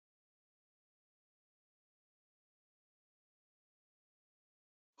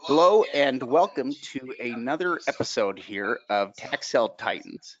Hello and welcome to another episode here of Tax Sale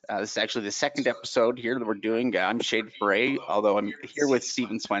Titans. This is actually the second episode here that we're doing. I'm Shade Ferre, although I'm here with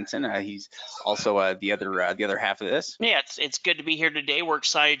Swenson. He's also the other half of this. Yeah, it's good to be here today. We're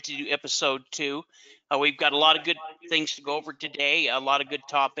excited to do episode 2. We've got a lot of good things to go over today, a lot of good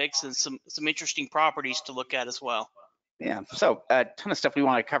topics, and some interesting properties to look at as well. Yeah, so a ton of stuff we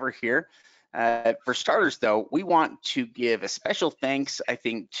want to cover here. For starters, though, we want to give a special thanks, I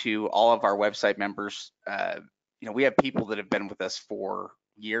think, to all of our website members. We have people that have been with us for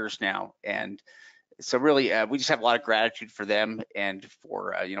years now, and so really, we just have a lot of gratitude for them and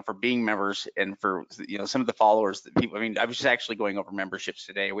for for being members and for some of the followers that people. I mean, I was just actually going over memberships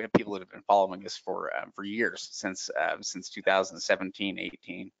today. We have people that have been following us for years since 2017,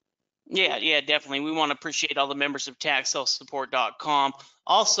 18. Yeah, definitely. We want to appreciate all the members of TaxSaleSupport.com.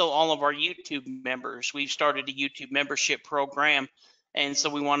 Also, all of our YouTube members. We've started a YouTube membership program, and so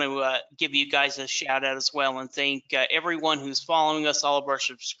we want to give you guys a shout out as well and thank everyone who's following us, all of our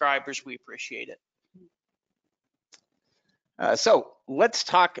subscribers. We appreciate it. So let's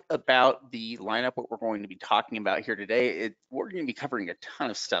talk about the lineup, what we're going to be talking about here today. We're going to be covering a ton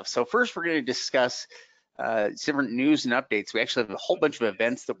of stuff. So first, we're going to discuss different news and updates. We actually have a whole bunch of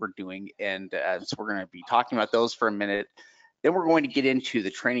events that we're doing, and so we're going to be talking about those for a minute. Then we're going to get into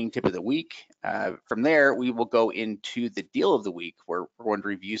the training tip of the week. From there, we will go into the deal of the week, where we're going to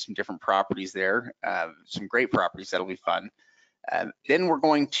review some different properties there, some great properties. That'll be fun. Then we're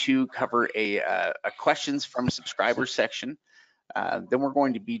going to cover a questions from subscribers section. Then we're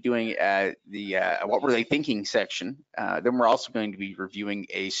going to be doing the what were they thinking section. Then we're also going to be reviewing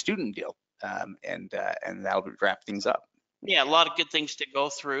a student deal, and that'll wrap things up. Yeah, a lot of good things to go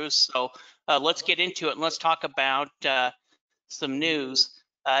through. So let's get into it and let's talk about some news.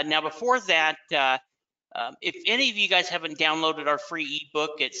 Now, before that, if any of you guys haven't downloaded our free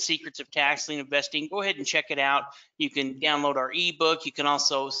ebook at Secrets of Tax Lien Investing, go ahead and check it out. You can download our ebook. You can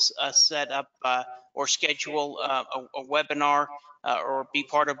also set up or schedule a webinar or be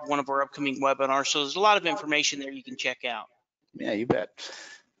part of one of our upcoming webinars. So there's a lot of information there you can check out. Yeah, you bet.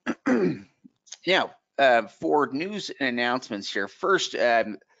 Now, for news and announcements here, first,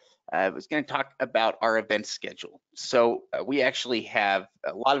 I was going to talk about our event schedule. So we actually have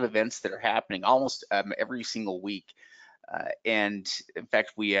a lot of events that are happening almost every single week. And in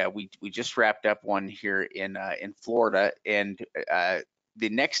fact, we just wrapped up one here in Florida, and the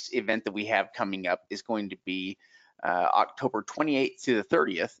next event that we have coming up is going to be October 28th to the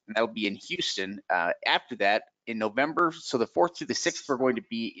 30th, and that'll be in Houston. After that, in November, so the 4th through the 6th, we're going to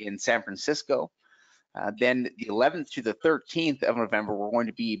be in San Francisco. Then the 11th to the 13th of November, we're going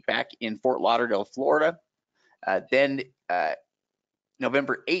to be back in Fort Lauderdale, Florida. Then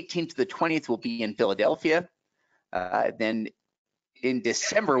November 18th to the 20th, we'll be in Philadelphia. Then in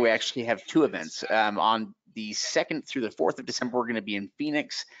December, we actually have two events. On the 2nd through the 4th of December, we're going to be in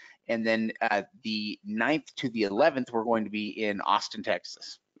Phoenix. And then the 9th to the 11th, we're going to be in Austin,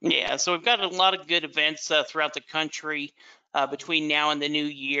 Texas. Yeah, so we've got a lot of good events throughout the country between now and the new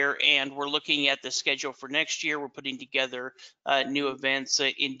year, and we're looking at the schedule for next year. We're putting together new events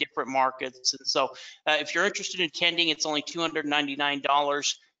in different markets. And so if you're interested in attending, it's only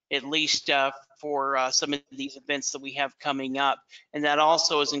 $299 at least for some of these events that we have coming up. And that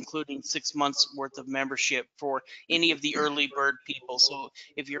also is including 6 months worth of membership for any of the early bird people. So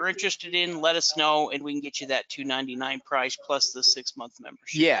if you're interested in, let us know and we can get you that $299 price plus the 6-month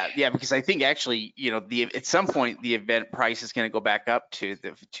membership. Yeah, because I think actually, at some point the event price is going to go back up to the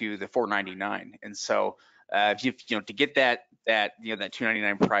 $499. And so if you to get that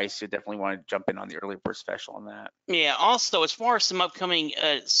 $299 price, you definitely want to jump in on the early bird special on that. Yeah, also as far as some upcoming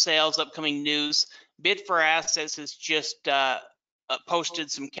sales, upcoming news, Bid for Assets has just posted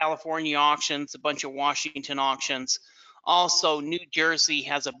some California auctions, a bunch of Washington auctions. Also, New Jersey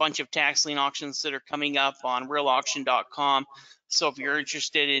has a bunch of tax lien auctions that are coming up on realauction.com. So if you're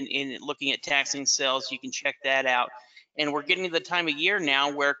interested in looking at tax lien sales, you can check that out. And we're getting to the time of year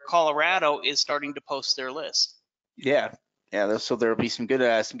now where Colorado is starting to post their list. Yeah. So there'll be some good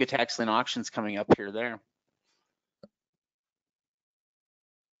tax lien auctions coming up here there.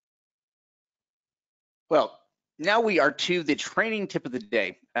 Well, now we are to the training tip of the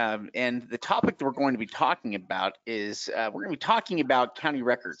day, and the topic that we're going to be talking about is we're going to be talking about county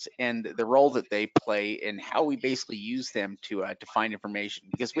records and the role that they play and how we basically use them to find information,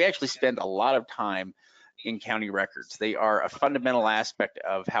 because we actually spend a lot of time in county records. They are a fundamental aspect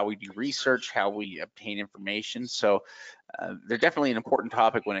of how we do research, how we obtain information. So they're definitely an important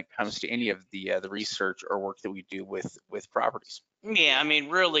topic when it comes to any of the research or work that we do with properties. Yeah, I mean,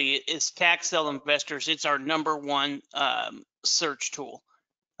 really, as tax sale investors, it's our #1 search tool.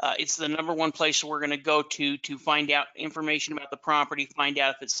 It's the #1 place we're going to go to find out information about the property, find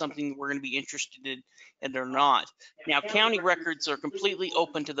out if it's something we're going to be interested in or not. Now, county records are completely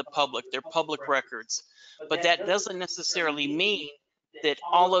open to the public. They're public records, but that doesn't necessarily mean that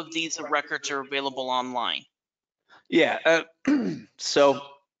all of these records are available online. Yeah. So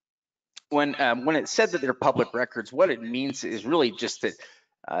when it said that they're public records, what it means is really just that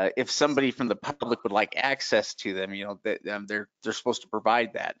if somebody from the public would like access to them, that they're supposed to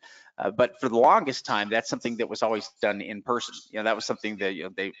provide that. But for the longest time, that's something that was always done in person. That was something that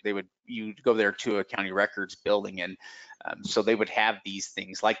you'd go there to a county records building, and so they would have these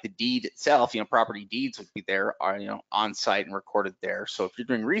things like the deed itself. Property deeds would be there, on site and recorded there. So if you're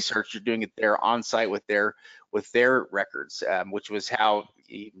doing research, you're doing it there on site with their records, which was how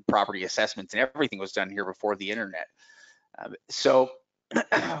property assessments and everything was done here before the internet. So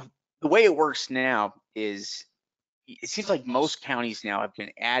the way it works now is it seems like most counties now have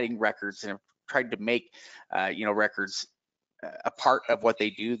been adding records and have tried to make records a part of what they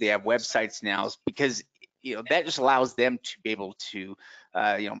do. They have websites now because that just allows them to be able to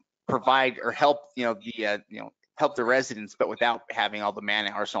provide or help help the residents, but without having all the man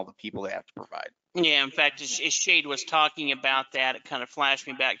hours and all the people they have to provide. Yeah, in fact, as Shade was talking about that, it kind of flashed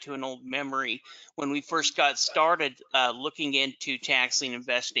me back to an old memory when we first got started looking into tax lien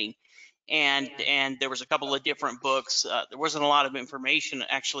investing. And there was a couple of different books. There wasn't a lot of information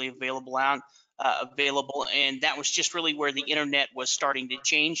actually available, and that was just really where the internet was starting to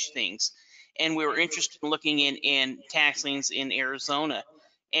change things. And we were interested in looking in tax liens in Arizona.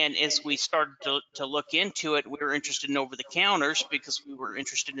 And as we started to look into it, we were interested in over the counters because we were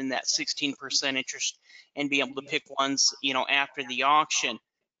interested in that 16% interest and being able to pick ones, after the auction.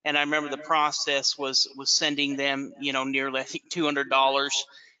 And I remember the process was sending them, nearly I think $200,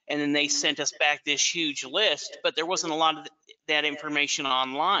 and then they sent us back this huge list, but there wasn't a lot of that information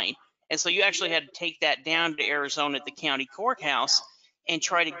online. And so you actually had to take that down to Arizona at the county courthouse and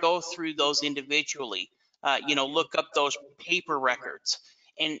try to go through those individually, look up those paper records.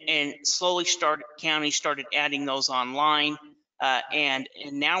 And slowly counties started adding those online, and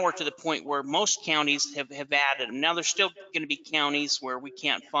now we're to the point where most counties have added them. Now there's still going to be counties where we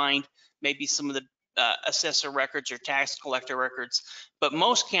can't find maybe some of the assessor records or tax collector records, but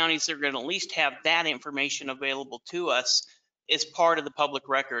most counties are going to at least have that information available to us as part of the public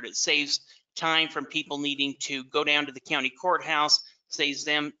record. It saves time from people needing to go down to the county courthouse, saves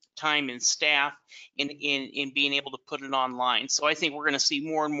them time and staff in being able to put it online. So I think we're going to see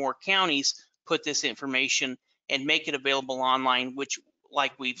more and more counties put this information and make it available online, which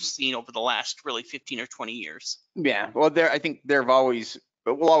like we've seen over the last really 15 or 20 years. Yeah, well, I think we'll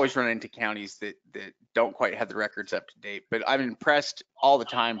always run into counties that don't quite have the records up to date, but I'm impressed all the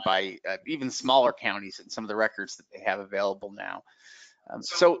time by even smaller counties and some of the records that they have available now.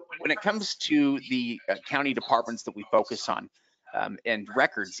 So when it comes to the county departments that we focus on, and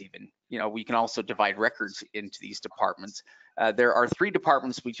records even, we can also divide records into these departments. There are 3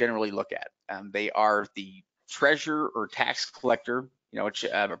 departments we generally look at. They are the treasurer or tax collector, which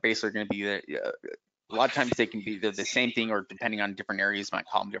are basically going to be a lot of times they can be the same thing, or depending on different areas, might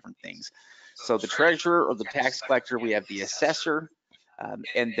call them different things. So the treasurer or the tax collector, we have the assessor,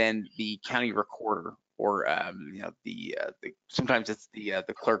 and then the county recorder, or sometimes it's the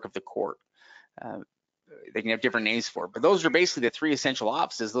clerk of the court. They can have different names for it, but those are basically the 3 essential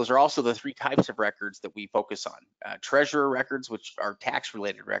offices. Those are also the 3 types of records that we focus on. Treasurer records, which are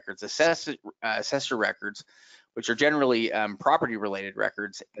tax-related records, assessor records, which are generally property-related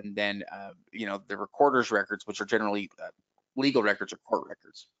records, and then the recorder's records, which are generally legal records or court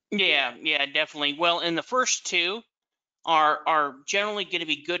records. Yeah, definitely. Well, and the first 2 are generally going to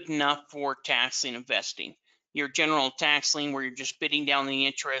be good enough for tax lien investing. Your general tax lien, where you're just bidding down the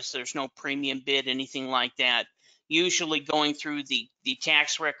interest, there's no premium bid, anything like that. Usually going through the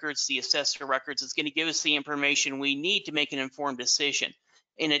tax records, the assessor records, is going to give us the information we need to make an informed decision.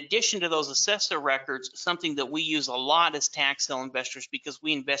 In addition to those assessor records, something that we use a lot as tax sale investors, because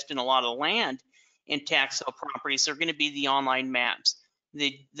we invest in a lot of land in tax sale properties, are going to be the online maps,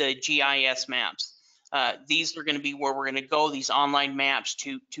 the GIS maps. These are going to be where we're going to go, these online maps,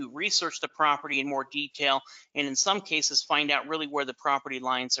 to research the property in more detail, and in some cases find out really where the property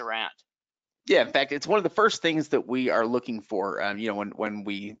lines are at. Yeah, in fact, it's one of the first things that we are looking for. When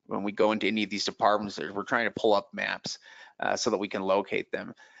we go into any of these departments, we're trying to pull up maps so that we can locate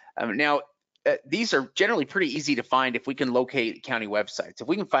them. Now, these are generally pretty easy to find if we can locate county websites. If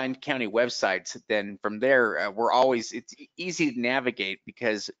we can find county websites, then from there, it's easy to navigate,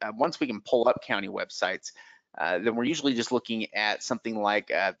 because once we can pull up county websites, then we're usually just looking at something like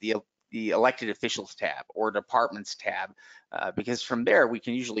the the elected officials tab or departments tab, because from there we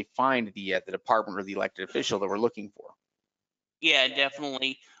can usually find the department or the elected official that we're looking for. Yeah,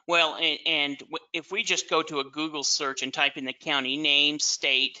 definitely. Well, if we just go to a Google search and type in the county name,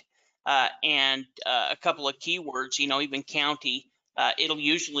 state, and a couple of keywords, even county, it'll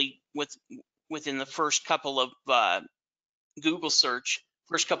usually within the first couple of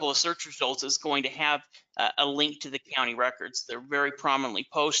first couple of search results is going to have a link to the county records. They're very prominently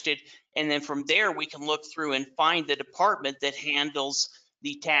posted. And then from there, we can look through and find the department that handles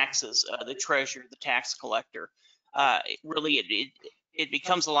the taxes, the treasurer, the tax collector. It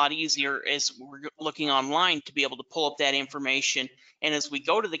becomes a lot easier as we're looking online to be able to pull up that information. And as we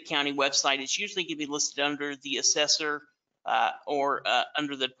go to the county website, it's usually going to be listed under the assessor or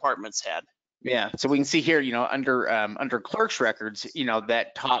under the department's head. Yeah, so we can see here, under clerk's records,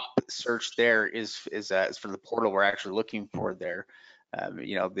 that top search there is for the portal we're actually looking for there.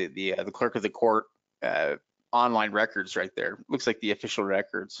 The clerk of the court online records right there. Looks like the official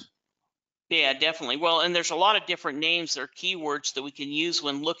records. Yeah, definitely. Well, and there's a lot of different names or keywords that we can use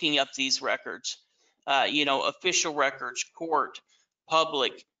when looking up these records. Official records, court,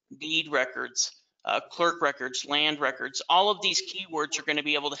 public, deed records, clerk records, land records. All of these keywords are going to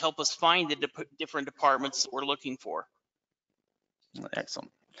be able to help us find the different departments that we're looking for.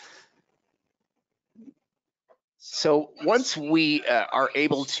 Excellent. So once we are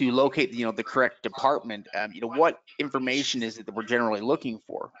able to locate, the correct department, what information is it that we're generally looking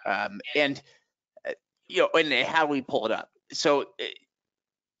for, and how do we pull it up? So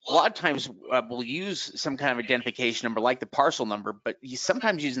a lot of times we'll use some kind of identification number like the parcel number, but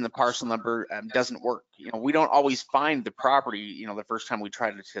sometimes using the parcel number doesn't work. We don't always find the property, the first time we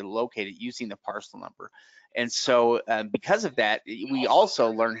try to locate it using the parcel number. And so because of that, we also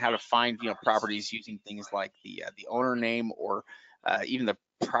learn how to find, properties using things like the owner name or even the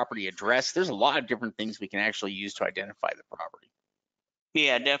property address. There's a lot of different things we can actually use to identify the property.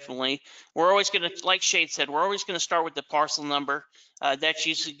 Yeah, definitely. We're always going to, like Shade said, we're always going to start with the parcel number. That's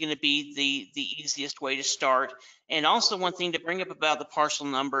usually going to be the easiest way to start. And also one thing to bring up about the parcel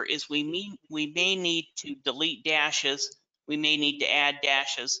number is we may need to delete dashes. We may need to add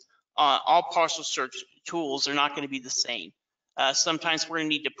dashes. All parcel search tools are not going to be the same. Sometimes we're going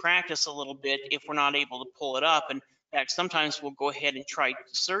to need to practice a little bit if we're not able to pull it up. And in fact, sometimes we'll go ahead and try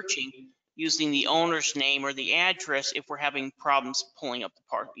searching using the owner's name or the address if we're having problems pulling up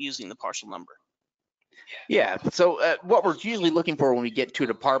using the parcel number. Yeah, so what we're usually looking for when we get to a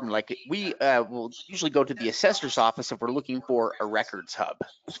department, like we will usually go to the assessor's office if we're looking for a records hub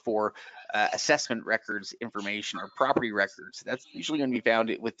for assessment records information or property records. That's usually going to be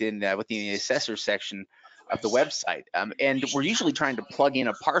found within the assessor section of the website. And we're usually trying to plug in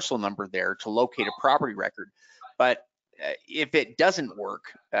a parcel number there to locate a property record. But if it doesn't work,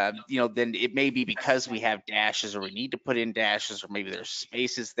 then it may be because we have dashes or we need to put in dashes or maybe there's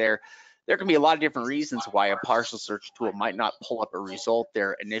spaces there. There can be a lot of different reasons why a parcel search tool might not pull up a result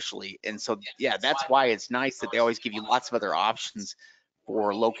there initially. And so, yeah, that's why it's nice that they always give you lots of other options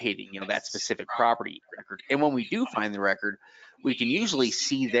for locating, that specific property record. And when we do find the record, we can usually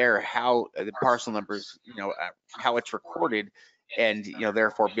see there how the parcel numbers, how it's recorded, and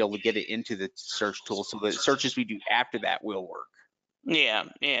therefore be able to get it into the search tool so the searches we do after that will work. Yeah,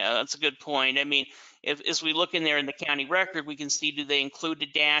 that's a good point. I mean, as we look in there in the county record, we can see do they include a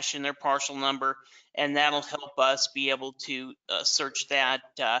dash in their parcel number, and that'll help us be able to search that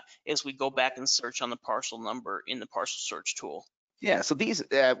as we go back and search on the parcel number in the parcel search tool. Yeah, so these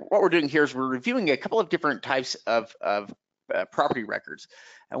what we're doing here is we're reviewing a couple of different types of property records,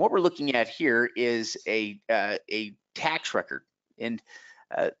 and what we're looking at here is a tax record. And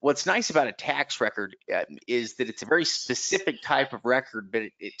what's nice about a tax record is that it's a very specific type of record, but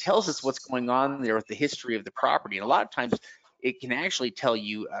it tells us what's going on there with the history of the property. And a lot of times it can actually tell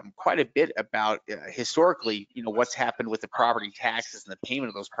you quite a bit about historically, what's happened with the property taxes and the payment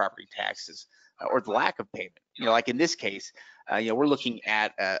of those property taxes or the lack of payment. Like in this case, we're looking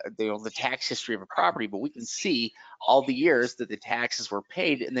at the tax history of a property, but we can see all the years that the taxes were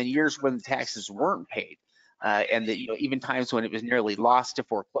paid and then years when the taxes weren't paid. And that even times when it was nearly lost to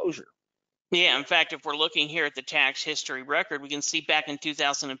foreclosure. Yeah, in fact, if we're looking here at the tax history record, we can see back in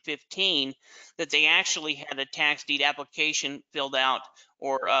 2015 that they actually had a tax deed application filled out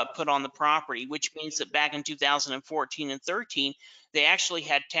or put on the property, which means that back in 2014 and 13, they actually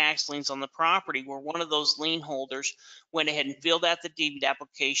had tax liens on the property where one of those lien holders went ahead and filled out the deed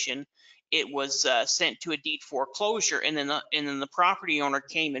application. It was sent to a deed foreclosure, and then the property owner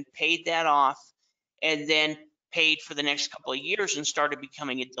came and paid that off, and then paid for the next couple of years and started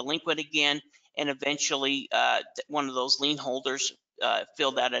becoming a delinquent again. And eventually one of those lien holders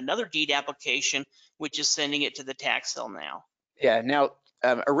filled out another deed application, which is sending it to the tax sale now. Yeah, now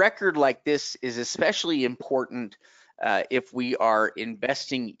a record like this is especially important if we are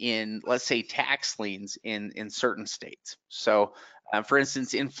investing in, let's say, tax liens in certain states. So, for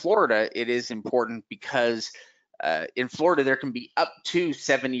instance, in Florida, it is important because in Florida there can be up to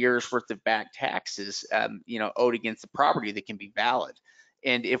 7 years worth of back taxes, owed against the property that can be valid.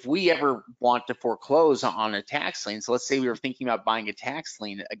 And if we ever want to foreclose on a tax lien, so let's say we were thinking about buying a tax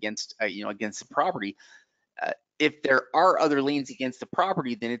lien against, against the property. If there are other liens against the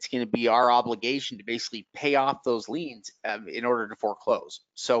property, then it's going to be our obligation to basically pay off those liens in order to foreclose.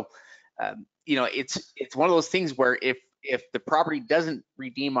 So, it's one of those things where if the property doesn't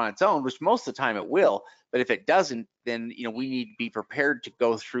redeem on its own, which most of the time it will, but if it doesn't, then we need to be prepared to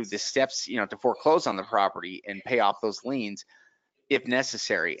go through the steps, to foreclose on the property and pay off those liens if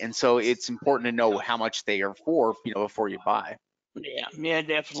necessary. And so it's important to know how much they are for, before you buy. Yeah,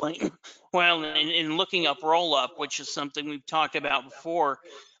 definitely. Well, in looking up roll up, which is something we've talked about before,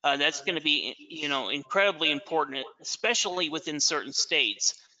 that's going to be, incredibly important, especially within certain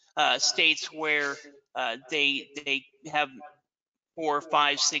states, states where they have 4,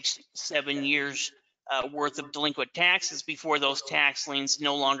 5, 6, 7 years worth of delinquent taxes before those tax liens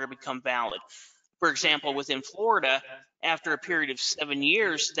no longer become valid. For example, within Florida, after a period of 7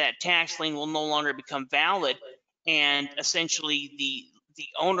 years, that tax lien will no longer become valid, and essentially the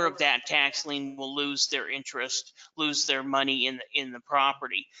owner of that tax lien will lose their interest, lose their money in the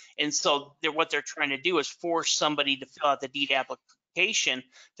property. And so what they're trying to do is force somebody to fill out the deed application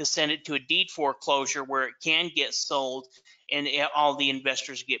to send it to a deed foreclosure where it can get sold and all the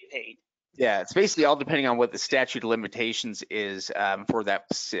investors get paid. Yeah, it's basically all depending on what the statute of limitations is for that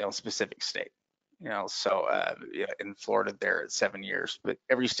specific state. So in Florida, they're at 7 years, but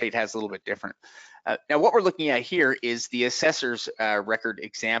every state has a little bit different. Now, what we're looking at here is the assessor's record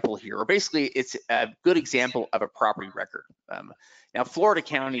example here, or basically it's a good example of a property record. Now, Florida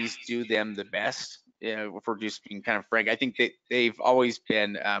counties do them the best. If we're just being kind of frank, I think that they've always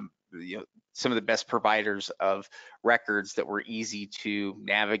been some of the best providers of records that were easy to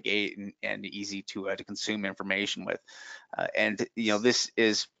navigate and easy to consume information with. And this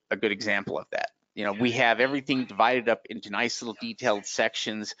is a good example of that. We have everything divided up into nice little detailed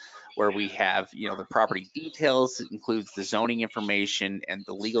sections where we have, the property details. It includes the zoning information and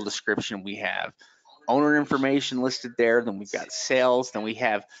the legal description. We have owner information listed there. Then we've got sales. Then we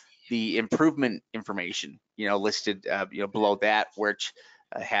have the improvement information, listed, below that, which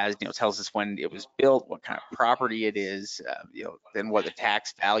has, tells us when it was built, what kind of property it is, then what the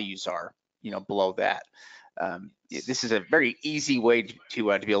tax values are, below that. This is a very easy way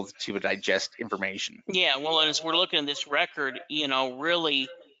to be able to digest information. Yeah, well, and as we're looking at this record, really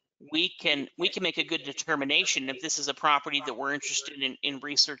we can make a good determination if this is a property that we're interested in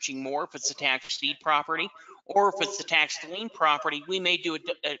researching more, if it's a tax deed property, or if it's a tax lien property. We may do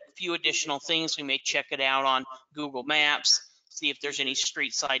a few additional things. We may check it out on Google Maps, see if there's any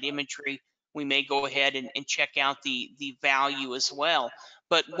street side imagery. We may go ahead and check out the value as well.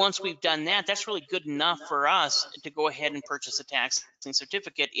 But once we've done that, that's really good enough for us to go ahead and purchase a tax lien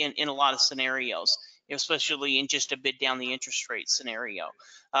certificate in a lot of scenarios, especially in just a bid down the interest rate scenario.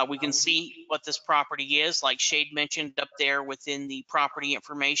 We can see what this property is, like Shade mentioned up there within the property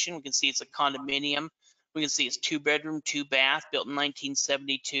information. We can see it's a condominium. We can see it's 2-bedroom, 2-bath, built in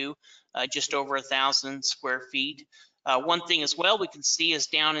 1972, just over 1,000 square feet. One thing as well we can see is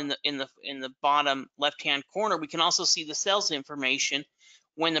down in the bottom left-hand corner, we can also see the sales information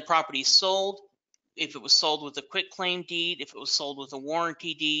when the property is sold, if it was sold with a quitclaim deed, if it was sold with a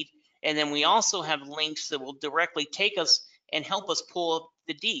warranty deed, and then we also have links that will directly take us and help us pull up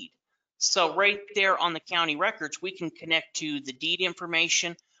the deed. So right there on the county records, we can connect to the deed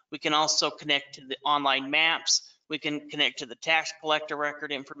information. We can also connect to the online maps. We can connect to the tax collector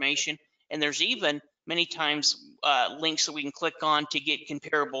record information. And there's even many times links that we can click on to get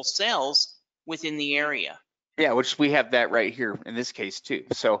comparable sales within the area. Yeah, which we have that right here in this case too.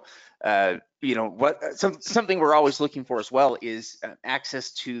 So, something we're always looking for as well is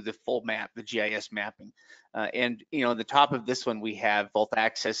access to the full map, the GIS mapping. And at the top of this one, we have both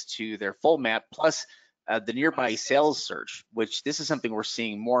access to their full map plus the nearby sales search, which this is something we're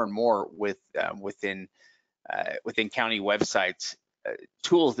seeing more and more with within county websites,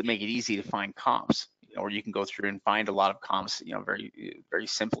 tools that make it easy to find comps, where you can go through and find a lot of comps, very, very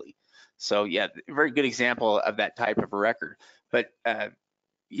simply. So yeah, very good example of that type of a record. But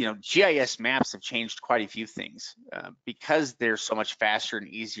GIS maps have changed quite a few things because they're so much faster and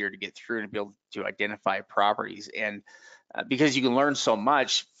easier to get through and be able to identify properties, and because you can learn so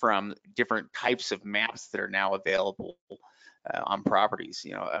much from different types of maps that are now available. on properties.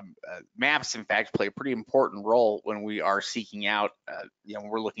 Maps, in fact, play a pretty important role when we are seeking out, when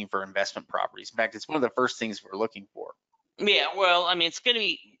we're looking for investment properties. In fact, it's one of the first things we're looking for. Yeah, well, I mean, it's going to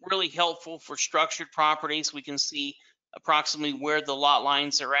be really helpful for structured properties. We can see approximately where the lot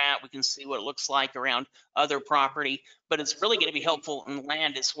lines are at. We can see what it looks like around other property, but it's really going to be helpful in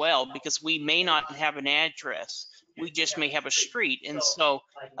land as well, because we may not have an address. We just may have a street. And so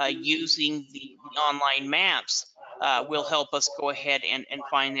using the online maps will help us go ahead and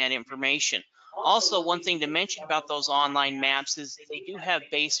find that information. Also, one thing to mention about those online maps is they do have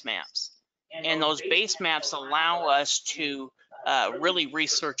base maps. And those base maps allow us to really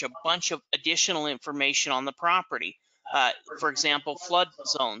research a bunch of additional information on the property. For example, flood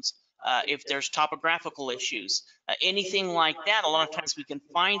zones, if there's topographical issues, anything like that. A lot of times we can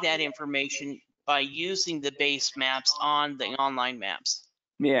find that information by using the base maps on the online maps.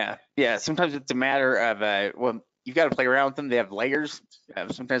 Yeah. Sometimes it's a matter of, well, you've got to play around with them. They have layers.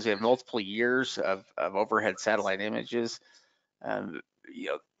 Sometimes they have multiple years of overhead satellite images.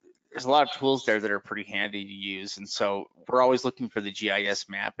 There's a lot of tools there that are pretty handy to use, and so we're always looking for the GIS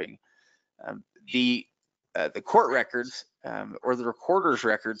mapping. The court records or the recorder's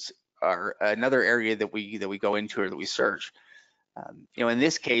records are another area that we go into or that we search. In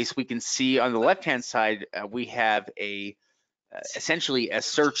this case, we can see on the left-hand side we have essentially a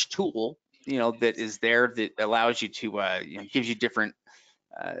search tool, that is there that allows you to gives you different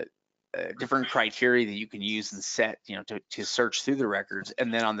criteria that you can use and set, to search through the records.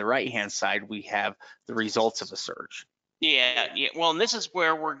 And then on the right-hand side, we have the results of a search. Yeah. Well, and this is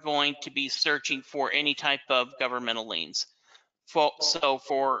where we're going to be searching for any type of governmental liens. So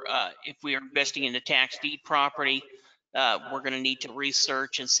if we are investing in a tax deed property, we're going to need to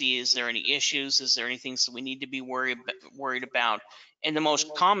research and see, is there any issues? Is there anything that we need to be worried about? And the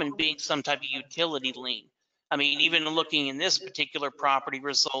most common being some type of utility lien. I mean, even looking in this particular property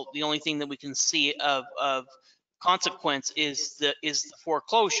result, the only thing that we can see of consequence is the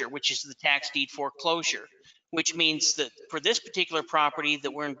foreclosure, which is the tax deed foreclosure, which means that for this particular property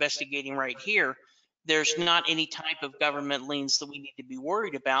that we're investigating right here, there's not any type of government liens that we need to be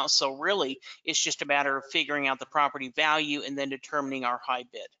worried about. So really, it's just a matter of figuring out the property value and then determining our high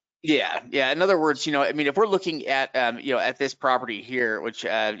bid. Yeah. In other words, if we're looking at, at this property here, which,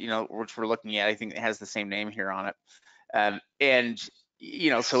 which we're looking at, I think it has the same name here on it. And,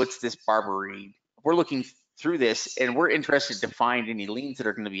 so it's this Barbara Reed. We're looking through this and we're interested to find any liens that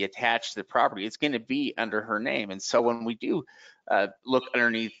are going to be attached to the property. It's going to be under her name. And so when we do look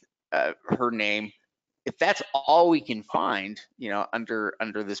underneath her name, if that's all we can find,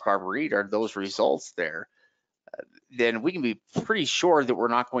 under this Barbara Reed are those results there, then we can be pretty sure that we're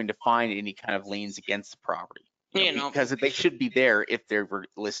not going to find any kind of liens against the property, because they should be there if they were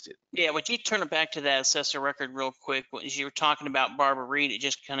listed. Yeah, would you turn it back to that assessor record real quick? As you were talking about Barbara Reed, it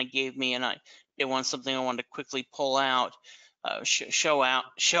just kind of gave me something I wanted to quickly pull out,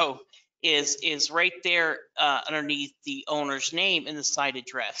 show is right there underneath the owner's name and the site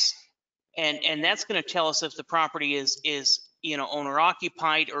address. And that's going to tell us if the property is owner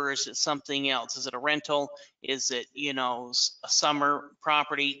occupied, or is it something else? Is it a rental? Is it a summer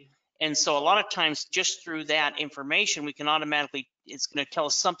property? And so a lot of times, just through that information, we can automatically, it's going to tell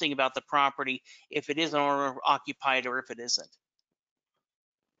us something about the property if it is owner occupied or if it isn't.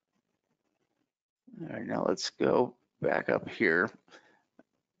 All right, now let's go back up here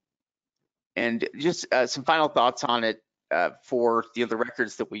and just some final thoughts on it for the other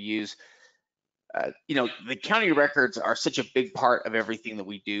records that we use. The county records are such a big part of everything that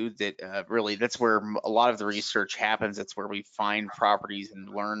we do that really that's where a lot of the research happens. That's where we find properties and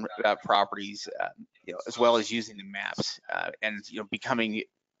learn about properties, as well as using the maps and becoming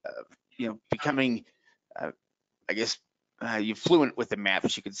I guess you fluent with the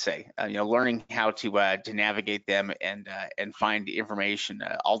maps, you could say. Learning how to navigate them and find information,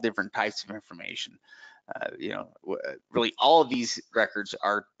 all different types of information. Really all of these records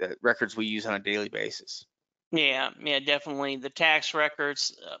are records we use on a daily basis. Yeah, definitely. The tax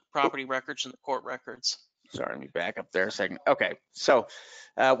records, property records, and the court records. Sorry, let me back up there a second. Okay, so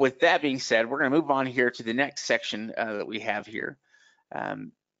with that being said, we're going to move on here to the next section that we have here.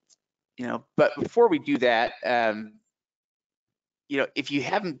 But before we do that, if you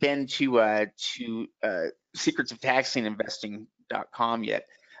haven't been to secretsoftaxlinginvesting.com yet,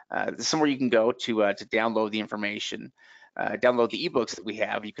 there's somewhere you can go to download the information, download the ebooks that we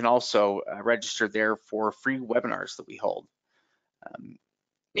have. You can also register there for free webinars that we hold.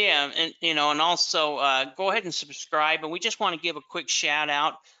 Yeah, and also go ahead and subscribe. And we just want to give a quick shout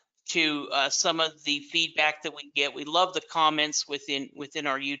out to some of the feedback that we get. We love the comments within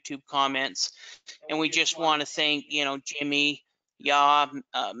our YouTube comments, and we just want to thank, Jimmy,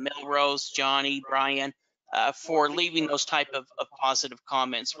 Melrose, Johnny, Brian, for leaving those type of positive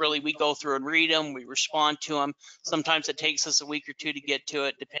comments. Really, we go through and read them, we respond to them. Sometimes it takes us a week or two to get to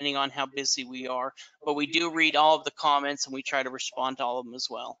it, depending on how busy we are. But we do read all of the comments, and we try to respond to all of them as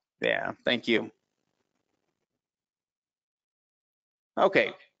well. Yeah, thank you.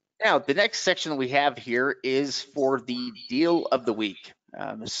 Okay, now the next section that we have here is for the deal of the week.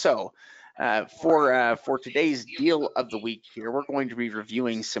 For today's deal of the week here, we're going to be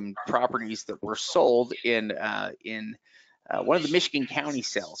reviewing some properties that were sold in one of the Michigan County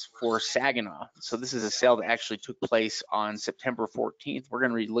sales for Saginaw. So this is a sale that actually took place on September 14th. We're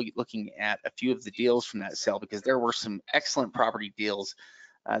going to be looking at a few of the deals from that sale because there were some excellent property deals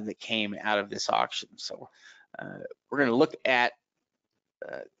that came out of this auction. So we're going to look at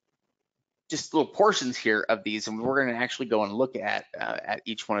just little portions here of these, and we're going to actually go and look at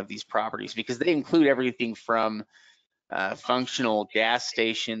each one of these properties because they include everything from functional gas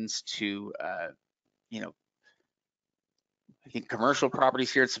stations to I think commercial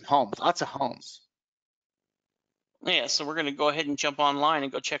properties here, some homes, lots of homes. Yeah, so we're going to go ahead and jump online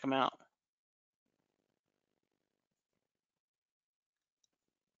and go check them out.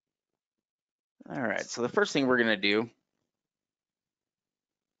 All right, so the first thing we're going to do.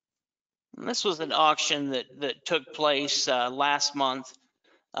 And this was an auction that took place last month,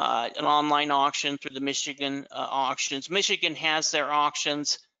 an online auction through the Michigan auctions. Michigan has their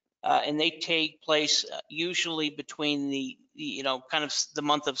auctions, and they take place usually between the kind of the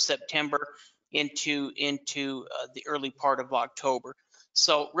month of September into the early part of October.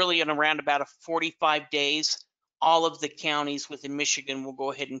 So really in around about 45 days, all of the counties within Michigan will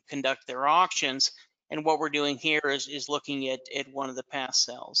go ahead and conduct their auctions. And what we're doing here is looking at one of the past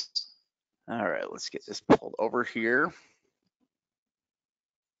sales. All right, let's get this pulled over here.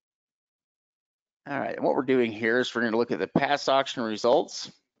 All right, and what we're doing here is we're going to look at the past auction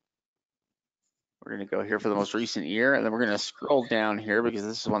results. We're going to go here for the most recent year, and then we're going to scroll down here because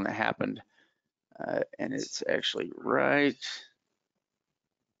this is one that happened, and it's actually right.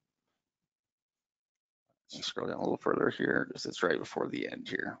 Let me scroll down a little further here because it's right before the end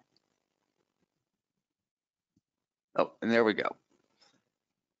here. Oh, and there we go.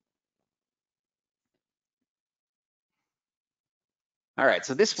 All right,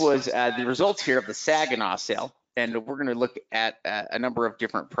 so this was the results here of the Saginaw sale, and we're going to look at a number of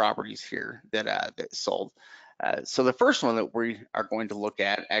different properties here that sold. So the first one that we are going to look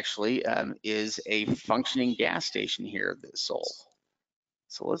at actually is a functioning gas station here that sold.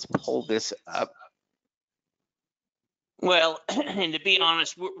 So let's pull this up. Well, and to be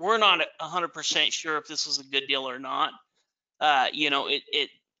honest, we're not 100% sure if this was a good deal or not. It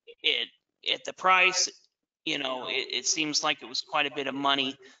at the price, it seems like it was quite a bit of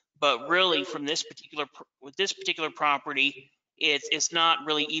money, but really from this particular property, it's not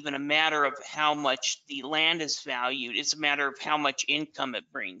really even a matter of how much the land is valued. It's a matter of how much income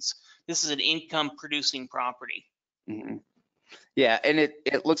it brings. This is an income producing property. Mm-hmm. Yeah, and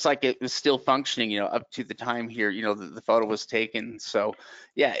it looks like it was still functioning, up to the time here, the photo was taken. So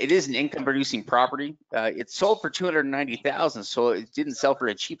yeah, it is an income producing property. It sold for $290,000, so it didn't sell for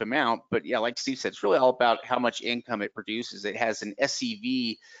a cheap amount. But yeah, like Steve said, it's really all about how much income it produces. It has an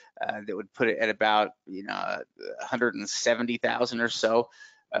SCV that would put it at about 170,000 or so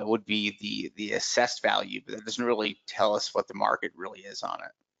would be the assessed value, but that doesn't really tell us what the market really is on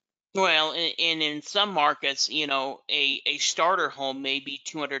it. Well, and in some markets, a starter home may be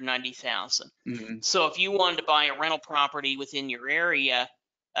 290,000. Mm-hmm. So if you wanted to buy a rental property within your area,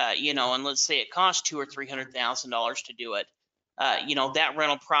 and let's say it costs $200,000 or $300,000 to do it, that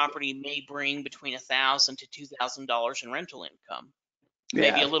rental property may bring between $1,000 to $2,000 in rental income. Yeah.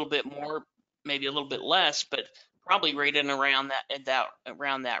 Maybe a little bit more, maybe a little bit less, but probably right in around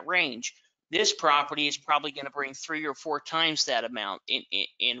that range. This property is probably going to bring 3 or 4 times that amount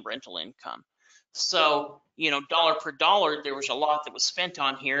in rental income. So, dollar per dollar, there was a lot that was spent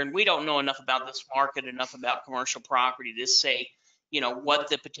on here, and we don't know enough about this market, enough about commercial property to say, what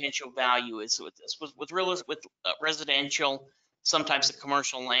the potential value is with this. With residential, sometimes the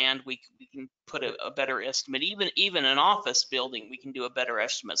commercial land, we can put a better estimate. Even an office building, we can do a better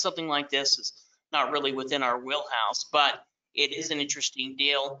estimate. Something like this is not really within our wheelhouse, but it is an interesting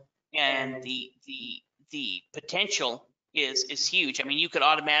deal, and the potential is huge. I mean, you could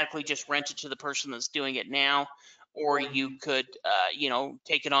automatically just rent it to the person that's doing it now, or you could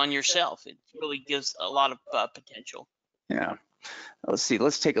take it on yourself. It really gives a lot of potential. Yeah. Let's see.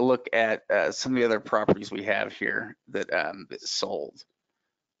 Let's take a look at some of the other properties we have here that sold.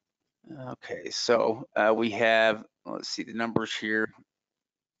 Okay, so we have, let's see the numbers here.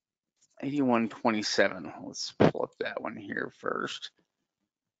 8127. Let's pull up that one here first.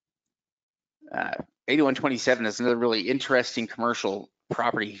 8127 is another really interesting commercial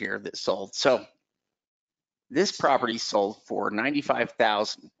property here that sold. So this property sold for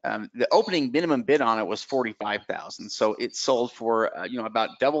 95,000. The opening minimum bid on it was 45,000. So it sold for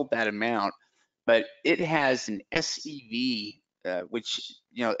about double that amount, but it has an SEV, which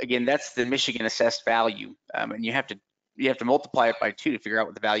again, that's the Michigan assessed value, and you have to multiply it by 2 to figure out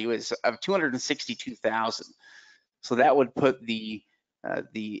what the value is of 262,000. So that would put the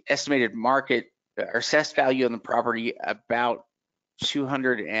estimated market or assessed value on the property about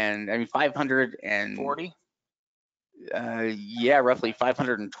 500 and 40? yeah, roughly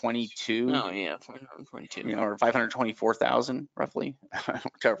 522, Oh yeah, 422. or 524,000 roughly.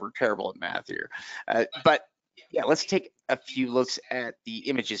 We're terrible at math here. But yeah, let's take a few looks at the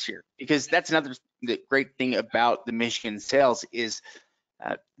images here, because that's another the great thing about the Michigan sales is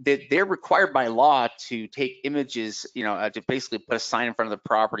that they're required by law to take images, to basically put a sign in front of the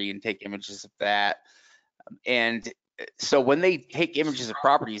property and take images of that. And so when they take images of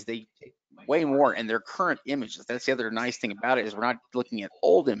properties, they take way more in their current images. That's the other nice thing about it, is we're not looking at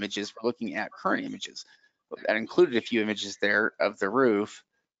old images, we're looking at current images. That included a few images there of the roof,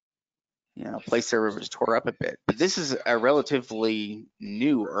 a place there was tore up a bit. But this is a relatively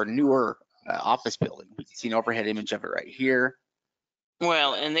new or newer office building. We can see an overhead image of it right here.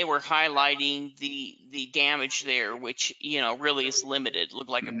 Well, and they were highlighting the damage there, which really is limited. Looked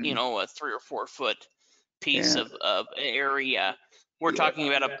like a 3 or 4 foot piece Yeah, of area. We're yeah. talking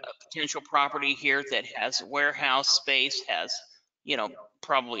about a potential property here that has warehouse space, has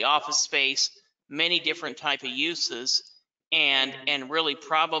probably office space, many different type of uses, and really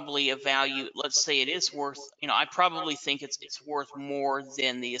probably a value. Let's say it is worth. I probably think it's worth more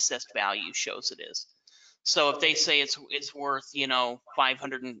than the assessed value shows it is. So if they say it's worth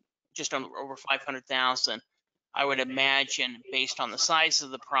 500 and just over 500,000, I would imagine based on the size of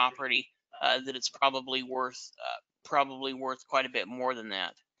the property that it's probably worth quite a bit more than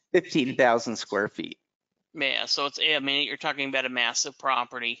that. 15,000 square feet. Yeah, so you're talking about a massive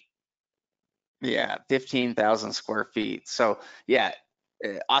property. Yeah, 15,000 square feet. So yeah,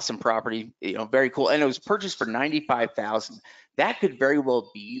 awesome property, very cool. And it was purchased for 95,000. That could very well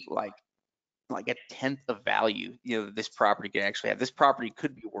be like a tenth of value, this property could actually have. This property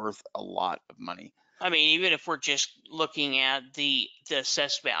could be worth a lot of money. I mean, even if we're just looking at the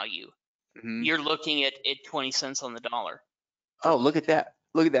assessed value, Mhm. you're looking at 20 cents on the dollar. Oh, look at that.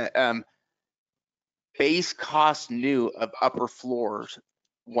 Look at that. Base cost new of upper floors,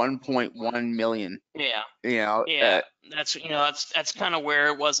 1.1 million. Yeah, You know, yeah. That's kind of where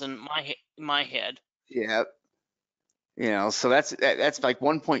it was in my head. yeah, so that's like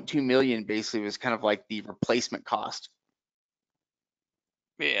 1.2 million basically was kind of like the replacement cost.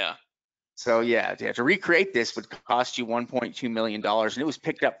 Yeah. So yeah, to recreate this would cost you 1.2 million dollars, and it was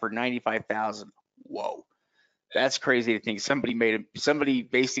picked up for 95,000. Whoa, that's crazy to think. Somebody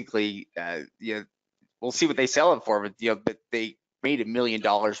basically, we'll see what they sell it for, but they made $1 million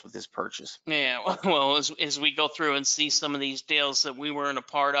with this purchase. Yeah, well, as we go through and see some of these deals that we weren't a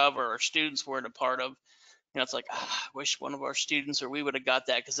part of or our students weren't a part of, it's like, I wish one of our students or we would have got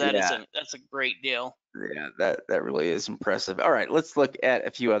that, because that's a great deal. Yeah, that really is impressive. All right, let's look at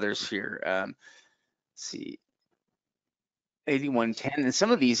a few others here. Let's see, 8110, and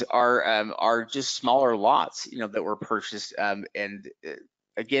some of these are just smaller lots, that were purchased, and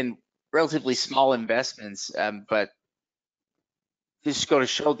again, relatively small investments, but just go to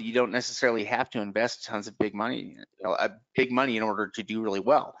show that you don't necessarily have to invest tons of big money, in order to do really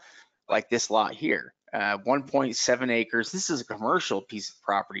well, like this lot here, 1.7 acres. This is a commercial piece of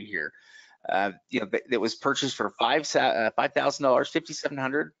property here, that was purchased for $5,000,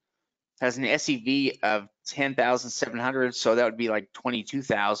 5,700. Has an SEV of 10,700, so that would be like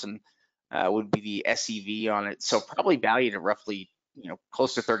 22,000 would be the SEV on it. So probably valued at roughly,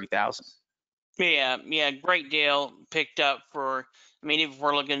 close to 30,000. Yeah, great deal. Picked up for, if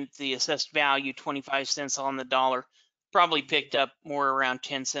we're looking at the assessed value, 25 cents on the dollar, probably picked up more around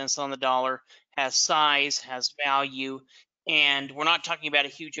 10 cents on the dollar. Has size, has value, and we're not talking about a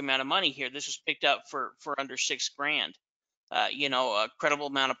huge amount of money here. This was picked up for under $6,000. A credible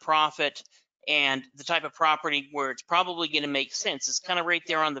amount of profit, and the type of property where it's probably going to make sense. It's kind of right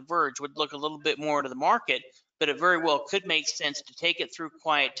there on the verge. Would look a little bit more to the market, but it very well could make sense to take it through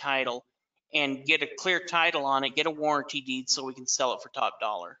quiet title and get a clear title on it, get a warranty deed so we can sell it for top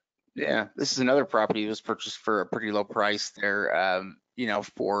dollar. Yeah, this is another property that was purchased for a pretty low price there,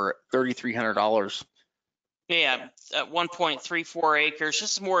 for $3,300. Yeah, at 1.34 acres.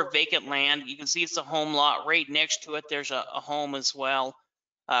 This is more vacant land. You can see it's a home lot. Right next to it, there's a home as well.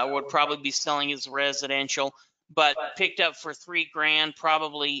 Would probably be selling as residential, but picked up for $3,000,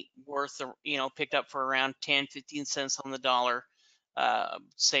 probably worth, picked up for around 10, 15 cents on the dollar.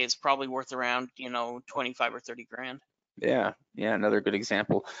 Say it's probably worth around, 25 or 30 grand. Yeah, yeah, another good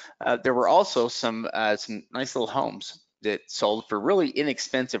example. There were also some nice little homes that sold for really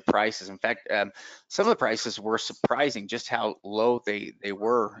inexpensive prices. In fact, some of the prices were surprising just how low they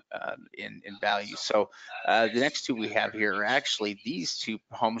were in value. So the next two we have here are actually these two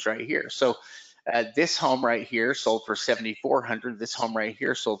homes right here. So this home right here sold for $7,400. This home right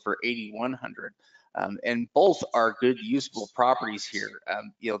here sold for $8,100. And both are good usable properties here,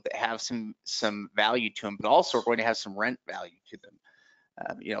 that have some value to them, but also are going to have some rent value to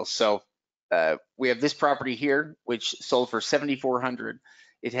them. So we have this property here, which sold for $7,400.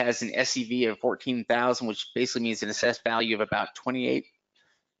 It has an SEV of 14,000, which basically means an assessed value of about 28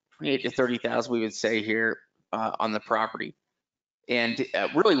 to 30,000, we would say here on the property. And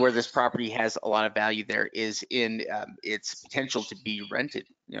really where this property has a lot of value there is in its potential to be rented,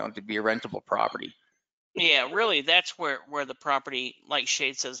 to be a rentable property. Yeah, really, that's where the property, like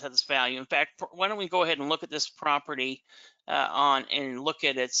Shade says, has value. In fact, why don't we go ahead and look at this property look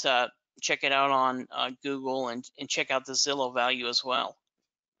at its check it out on Google and check out the Zillow value as well.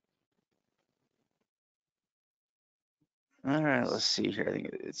 All right, let's see here. I think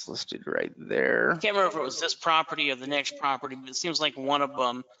it's listed right there. I can't remember if it was this property or the next property, but it seems like one of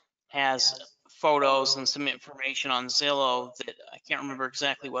them has photos and some information on Zillow that I can't remember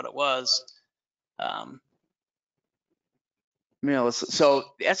exactly what it was. So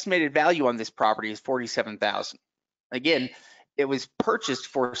the estimated value on this property is 47,000. Again, it was purchased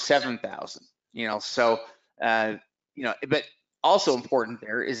for 7,000. But also important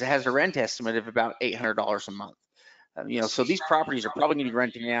there is it has a rent estimate of about $800 a month. So these properties are probably going to be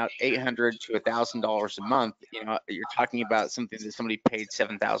renting out $800 to $1,000 a month. You're talking about something that somebody paid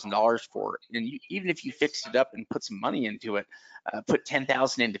 $7,000 for, and even if you fixed it up and put some money into it, put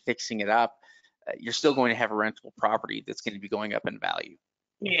 $10,000 into fixing it up, you're still going to have a rentable property that's going to be going up in value.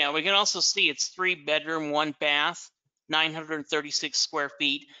 Yeah, we can also see it's 3-bedroom, 1 bath, 936 square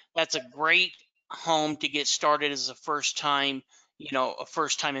feet. That's a great home to get started as a first time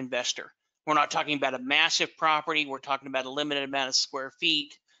investor. We're not talking about a massive property. We're talking about a limited amount of square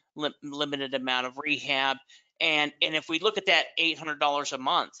feet, limited amount of rehab. And if we look at that $800 a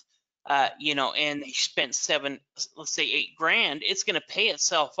month, and they spent let's say $8,000, it's going to pay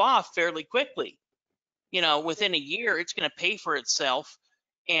itself off fairly quickly. Within a year, it's going to pay for itself.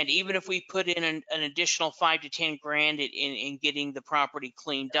 And even if we put in an additional 5 to 10 grand in getting the property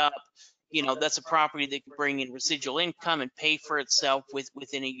cleaned up, that's a property that can bring in residual income and pay for itself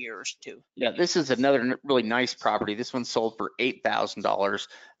within a year or two. Yeah, this is another really nice property. This one sold for $8,000.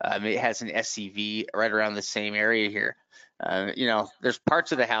 It has an SEV right around the same area here. There's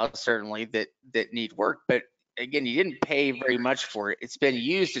parts of the house certainly that need work, but again, you didn't pay very much for it. It's been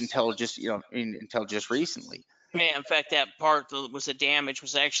used until just recently. Yeah, in fact, that part that was a damage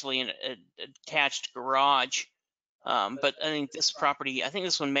was actually an attached garage. But I think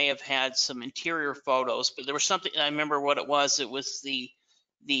this one may have had some interior photos, but there was something, I remember what it was. It was the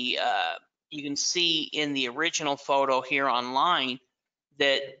you can see in the original photo here online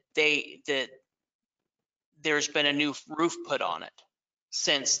that there's been a new roof put on it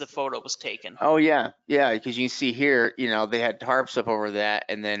since the photo was taken. Oh yeah, because you can see here, they had tarps up over that,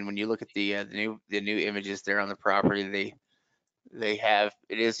 and then when you look at the new images there on the property, it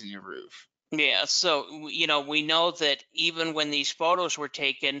is a new roof. Yeah, so we know that even when these photos were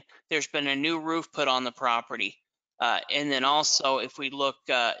taken, there's been a new roof put on the property, and then also if we look,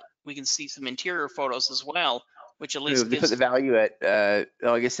 we can see some interior photos as well, which at least They put the value at.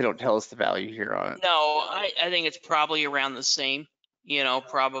 I guess they don't tell us the value here on it. No, I think it's probably around the same.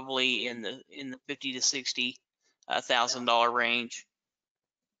 Probably in the 50 to 60 $1,000 range.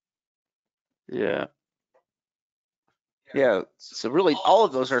 Yeah. Yeah. So really, all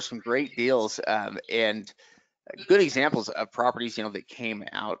of those are some great deals and good examples of properties, that came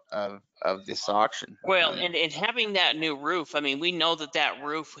out of this auction. Well, and having that new roof, I mean, we know that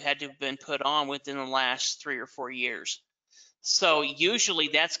roof had to have been put on within the last 3 or 4 years. So usually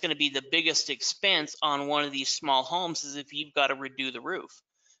that's going to be the biggest expense on one of these small homes is if you've got to redo the roof.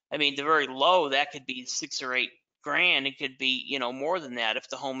 I mean, the very low, that could be 6 or 8 grand. It could be, more than that if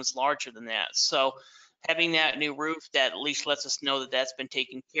the home is larger than that. So having that new roof, that at least lets us know that that's been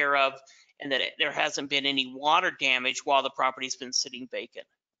taken care of and that there hasn't been any water damage while the property's been sitting vacant.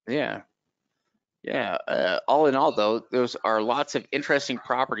 Yeah. All in all, though, those are lots of interesting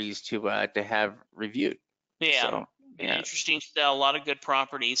properties to have reviewed. Yeah, So yeah, interesting sell, a lot of good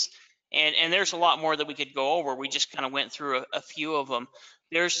properties. And there's a lot more that we could go over. We just kind of went through a few of them.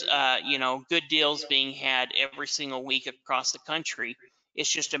 There's good deals being had every single week across the country.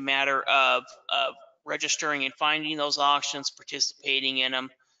 It's just a matter of registering and finding those auctions, participating in them.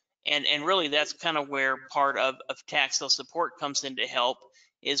 And really that's kind of where part of tax sale support comes in to help,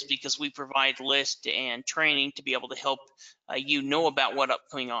 is because we provide list and training to be able to help you know about what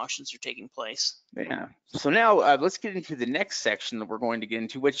upcoming auctions are taking place. yeah. So now let's get into the next section that we're going to get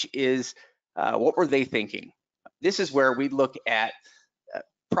into, which is what were they thinking? This is where we look at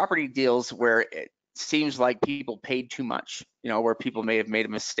property deals where it seems like people paid too much, where people may have made a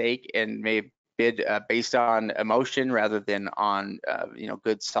mistake and may have bid based on emotion rather than on,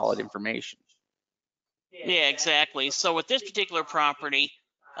 good solid information. Yeah, exactly. So with this particular property,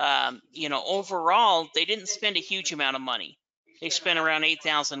 overall, they didn't spend a huge amount of money. They spent around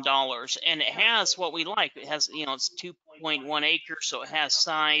 $8,000, and it has what we like. It has, it's 2.1 acres, so it has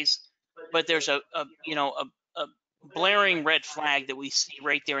size. But there's a blaring red flag that we see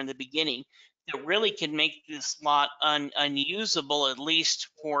right there in the beginning that really can make this lot unusable, at least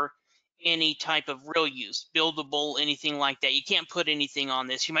for any type of real use, buildable, anything like that. You can't put anything on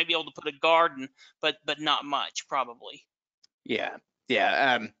this. You might be able to put a garden, but not much, probably. Yeah,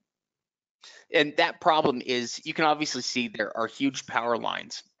 yeah. And that problem is you can obviously see there are huge power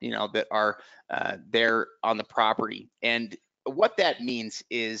lines, that are there on the property. And what that means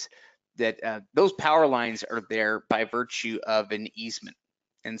is that those power lines are there by virtue of an easement.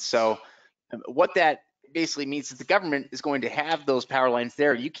 And so what that basically means is the government is going to have those power lines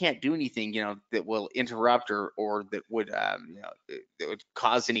there. You can't do anything, that will interrupt or that would, that would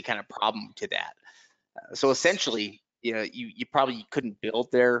cause any kind of problem to that. So essentially, you probably couldn't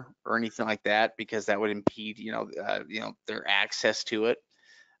build there or anything like that because that would impede, their access to it.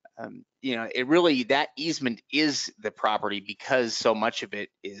 It really, that easement is the property because so much of it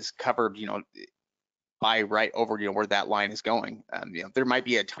is covered, by right over, where that line is going. There might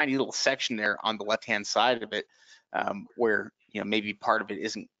be a tiny little section there on the left-hand side of it, where, maybe part of it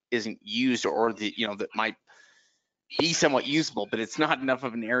isn't used, or that might be somewhat usable, but it's not enough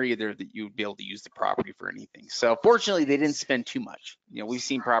of an area there that you would be able to use the property for anything. So fortunately, they didn't spend too much. We've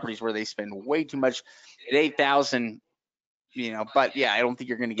seen properties where they spend way too much at 8,000, but yeah, I don't think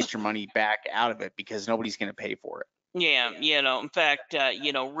you're going to get your money back out of it because nobody's going to pay for it. Yeah, in fact,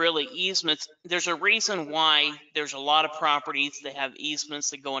 really easements, there's a reason why there's a lot of properties that have easements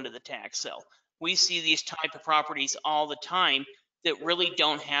that go into the tax sale. We see these type of properties all the time that really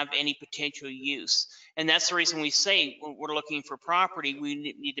don't have any potential use. And that's the reason we say we're looking for property, we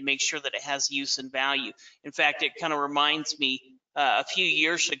need to make sure that it has use and value. In fact, it kind of reminds me, a few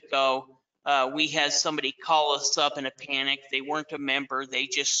years ago, we had somebody call us up in a panic. They weren't a member. They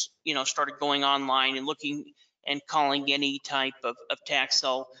just, started going online and looking and calling any type of tax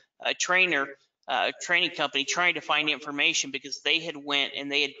sale training company, trying to find information because they had went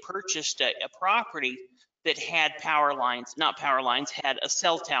and they had purchased a property that had not power lines, had a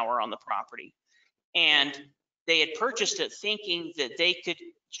cell tower on the property. And they had purchased it thinking that they could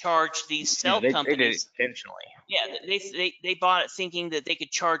charge these Yeah, cell they did it companies. intentionally. Yeah, they bought it thinking that they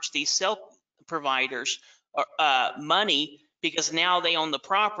could charge these cell providers money because now they own the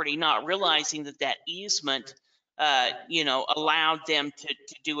property, not realizing that easement, allowed them to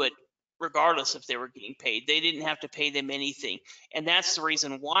do it regardless if they were getting paid. They didn't have to pay them anything, and that's the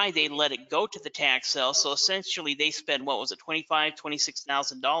reason why they let it go to the tax sale. So essentially, they spent, what was it,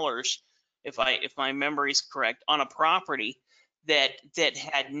 $26,000, if my memory is correct, on a property that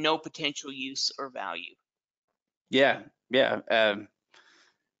had no potential use or value. Yeah, yeah.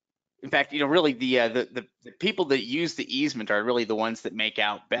 In fact, really the people that use the easement are really the ones that make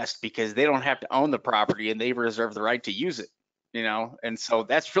out best because they don't have to own the property and they reserve the right to use it. And so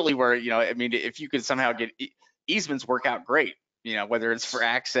that's really where, I mean, if you could somehow get easements work out great, whether it's for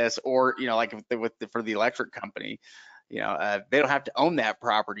access or, like for the electric company, they don't have to own that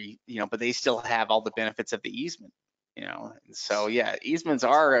property, but they still have all the benefits of the easement. And so yeah, easements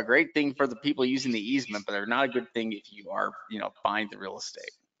are a great thing for the people using the easement, but they're not a good thing if you are, buying the real estate.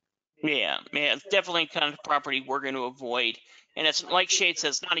 Yeah, it's definitely kind of property we're going to avoid. And it's like Shade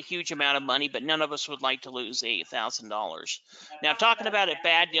says, not a huge amount of money, but none of us would like to lose $8,000. Now, talking about a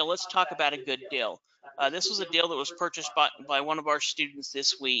bad deal, let's talk about a good deal. This was a deal that was purchased by one of our students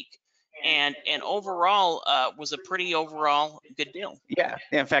this week, and overall was a pretty overall good deal. Yeah.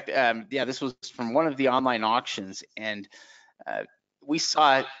 In fact, yeah, this was from one of the online auctions, and we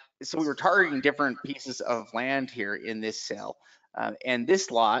saw. So we were targeting different pieces of land here in this sale. And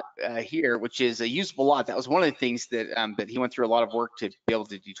this lot here, which is a usable lot, that was one of the things that that he went through a lot of work to be able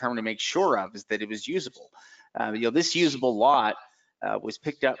to determine to make sure of, is that it was usable. This usable lot was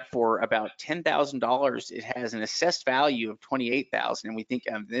picked up for about $10,000. It has an assessed value of $28,000, and we think,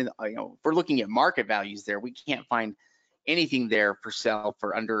 if we're looking at market values there, we can't find anything there for sale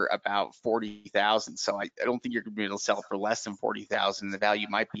for under about 40,000. So I don't think you're going to be able to sell it for less than 40,000. The value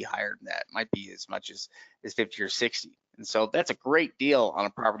might be higher than that. It might be as much as 50 or 60. And so that's a great deal on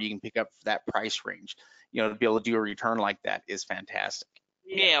a property you can pick up for that price range. To be able to do a return like that is fantastic.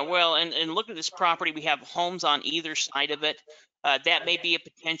 Yeah, well, and look at this property. We have homes on either side of it. That may be a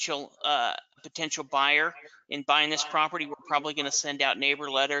potential buyer in buying this property. We're probably going to send out neighbor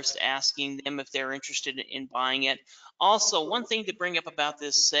letters asking them if they're interested in buying it. Also, one thing to bring up about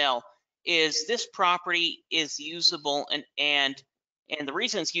this sale is this property is usable, and the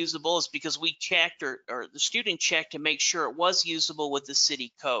reason it's usable is because we checked, or the student checked to make sure it was usable with the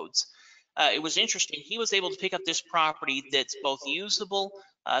city codes. It was interesting. He was able to pick up this property that's both usable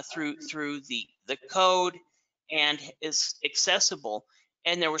through the code and is accessible.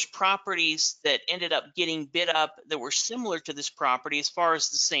 And there was properties that ended up getting bid up that were similar to this property as far as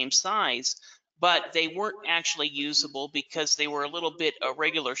the same size, but they weren't actually usable because they were a little bit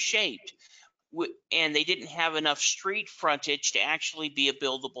irregular shaped, and they didn't have enough street frontage to actually be a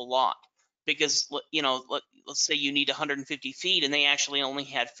buildable lot. Because let's say you need 150 feet and they actually only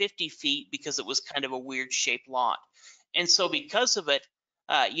had 50 feet because it was kind of a weird shaped lot. And so because of it,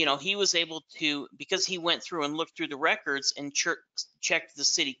 he was able to, because he went through and looked through the records and checked the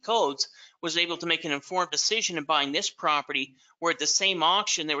city codes, was able to make an informed decision in buying this property, where at the same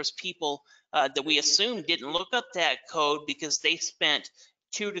auction there was people that we assumed didn't look up that code because they spent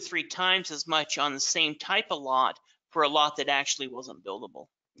 2 to 3 times as much on the same type of lot for a lot that actually wasn't buildable.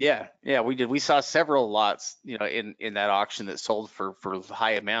 Yeah, we did. We saw several lots, in that auction that sold for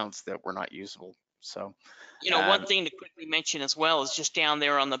high amounts that were not usable. So, one thing to quickly mention as well is just down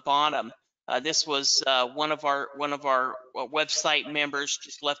there on the bottom. This was one of our website members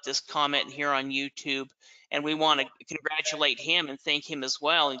just left this comment here on YouTube, and we want to congratulate him and thank him as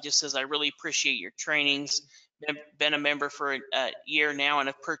well. He just says, "I really appreciate your trainings. Been a member for a year now and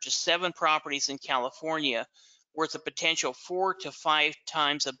have purchased 7 properties in California worth a potential 4 to 5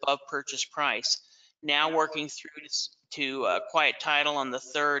 times above purchase price. Now working through to quiet title on the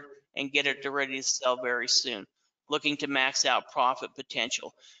 3rd and get it ready to sell very soon. Looking to max out profit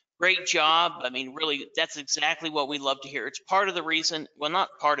potential." Great job. I mean, really, that's exactly what we love to hear. It's part of the reason, well, not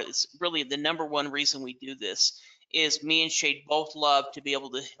part of, it's really the number one reason we do this, is me and Shade both love to be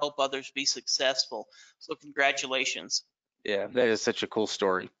able to help others be successful. So congratulations. Yeah, that is such a cool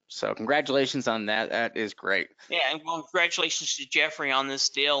story. So congratulations on that. That is great. Yeah, and well, congratulations to Jeffrey on this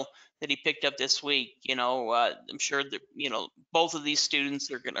deal that he picked up this week. I'm sure that both of these students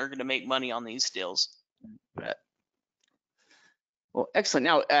are gonna make money on these deals. But, well, excellent.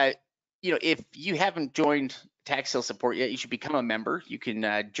 Now, if you haven't joined Tax Sale Support yet, you should become a member. You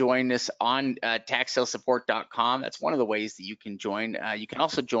can join us on taxsalesupport.com. That's one of the ways that you can join. You can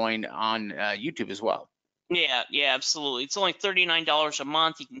also join on YouTube as well. Yeah, absolutely. It's only $39 a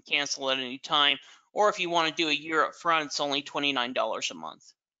month. You can cancel at any time. Or if you want to do a year up front, it's only $29 a month.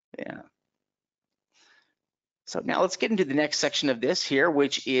 Yeah. So now let's get into the next section of this here,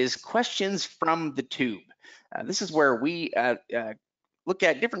 which is questions from the tube. This is where we look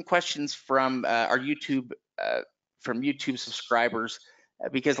at different questions from our YouTube subscribers,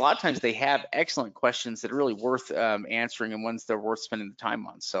 because a lot of times they have excellent questions that are really worth answering and ones that are worth spending the time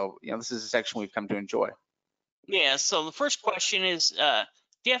on. So, this is a section we've come to enjoy. Yeah, so the first question is,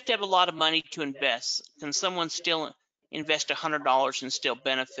 do you have to have a lot of money to invest? Can someone still invest $100 and still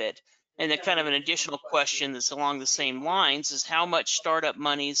benefit? And then kind of an additional question that's along the same lines is, how much startup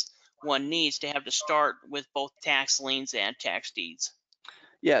monies one needs to have to start with both tax liens and tax deeds?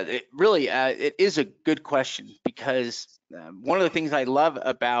 Yeah, it is a good question, because one of the things I love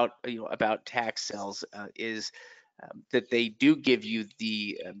about tax sales is that they do give you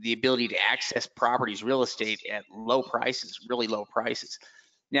the ability to access properties, real estate at low prices, really low prices.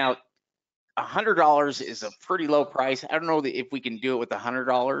 Now, $100 is a pretty low price. I don't know if we can do it with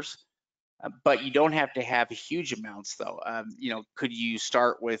 $100, but you don't have to have huge amounts, though. Could you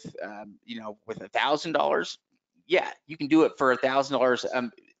start with with $1,000? Yeah, you can do it for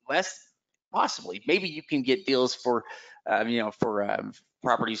 $1,000. Less, possibly. Maybe you can get deals for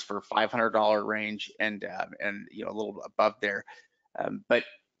properties for $500 range and a little above there. But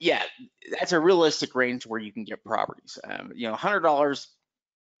yeah, that's a realistic range where you can get properties. $100.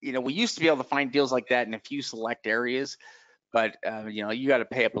 We used to be able to find deals like that in a few select areas, but you know, you got to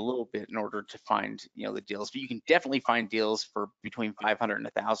pay up a little bit in order to find, you know, the deals. But you can definitely find deals for between $500 and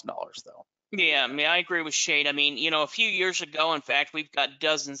 $1,000 though. Yeah, I mean, I agree with Shade. I mean, a few years ago, in fact, we've got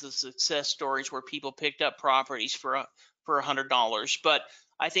dozens of success stories where people picked up properties for $100. But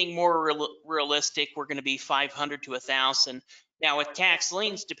I think more realistic, we're going to be 500 to 1,000. Now, with tax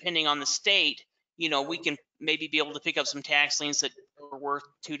liens, depending on the state, we can maybe be able to pick up some tax liens that are worth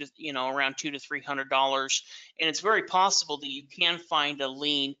around $200 to $300, and it's very possible that you can find a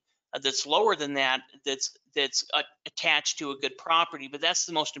lien that's lower than that, that's attached to a good property. But that's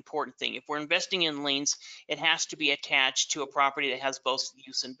the most important thing. If we're investing in liens, it has to be attached to a property that has both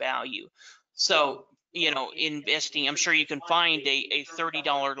use and value. So, investing, I'm sure you can find a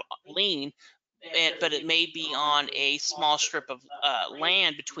 $30 lien, but it may be on a small strip of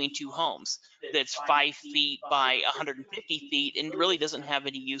land between two homes that's 5 feet by 150 feet and really doesn't have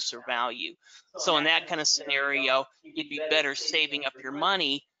any use or value. So in that kind of scenario, you'd be better saving up your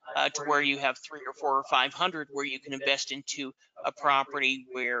money to where you have 3 or 4 or 500, where you can invest into a property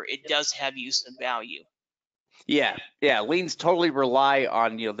where it does have use and value. Yeah, yeah, liens totally rely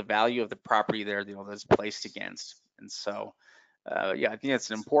on, you know, the value of the property there, you know, that's placed against. And so, yeah, I think that's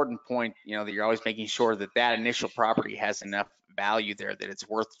an important point, you know, that you're always making sure that that initial property has enough value there that it's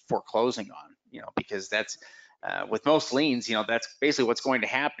worth foreclosing on, you know, because that's, with most liens, you know, that's basically what's going to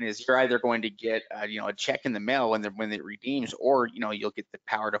happen is you're either going to get, you know, a check in the mail when it redeems, or, you know, you'll get the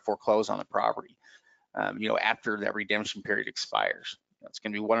power to foreclose on the property, you know, after that redemption period expires. It's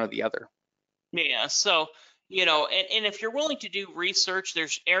going to be one or the other. Yeah, so, and if you're willing to do research,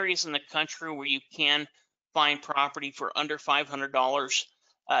 there's areas in the country where you can find property for under $500.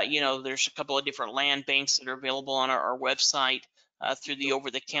 There's a couple of different land banks that are available on our website through the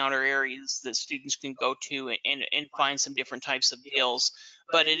over-the-counter areas that students can go to and find some different types of deals.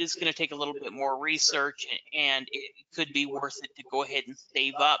 But it is going to take a little bit more research, and it could be worth it to go ahead and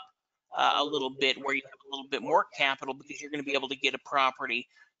save up a little bit, where you have a little bit more capital, because you're going to be able to get a property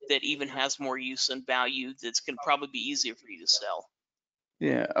that even has more use and value that's going to probably be easier for you to sell.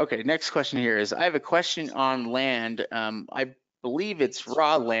 Yeah. Okay. Next question here is, I have a question on land. I believe it's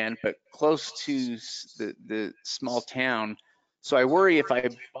raw land, but close to the small town. So I worry if I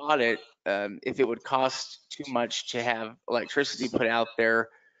bought it, if it would cost too much to have electricity put out there,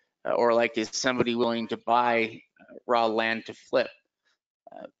 or like, is somebody willing to buy raw land to flip?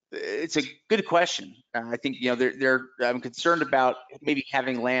 It's a good question. I think, you know, I'm concerned about maybe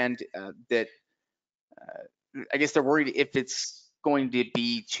having land that, I guess they're worried if it's going to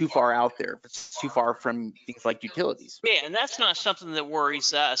be too far out there, if it's too far from things like utilities. Yeah, and that's not something that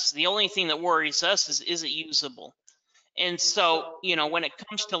worries us. The only thing that worries us is it usable? And so, when it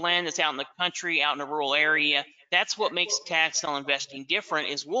comes to land that's out in the country, out in a rural area, that's what makes tax sale investing different.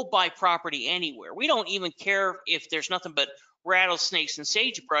 Is we'll buy property anywhere. We don't even care if there's nothing but rattlesnakes and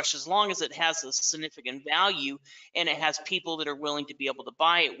sagebrush, as long as it has a significant value and it has people that are willing to be able to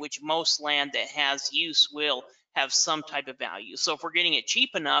buy it, which most land that has use will have some type of value. So if we're getting it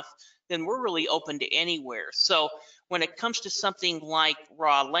cheap enough, then we're really open to anywhere. So when it comes to something like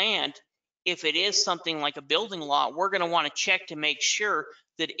raw land, if it is something like a building lot, we're going to want to check to make sure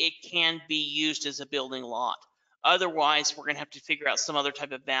that it can be used as a building lot. Otherwise, we're going to have to figure out some other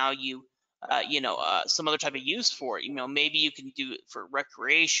type of value, some other type of use for it. Maybe you can do it for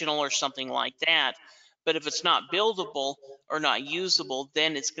recreational or something like that. But if it's not buildable or not usable,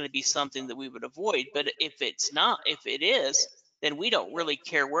 then it's going to be something that we would avoid. But if it is, then we don't really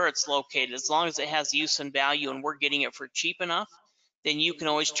care where it's located. As long as it has use and value and we're getting it for cheap enough, then you can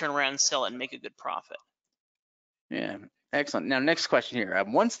always turn around and sell it and make a good profit. Yeah, excellent. Now, next question here.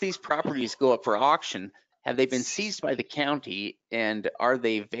 Once these properties go up for auction, have they been seized by the county, and are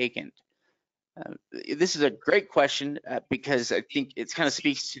they vacant? This is a great question, because I think it kind of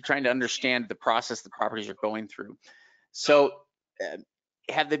speaks to trying to understand the process the properties are going through. So,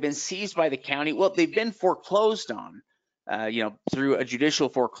 have they been seized by the county? Well, they've been foreclosed on, through a judicial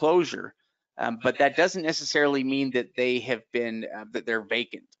foreclosure, but that doesn't necessarily mean that they have been that they're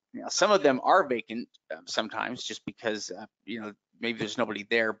vacant. Some of them are vacant sometimes, just because maybe there's nobody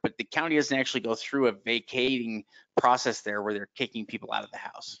there, but the county doesn't actually go through a vacating process there where they're kicking people out of the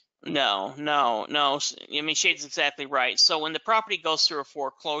house. No. I mean, Shade's exactly right. So when the property goes through a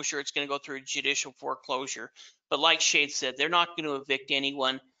foreclosure, it's going to go through a judicial foreclosure. But like Shade said, they're not going to evict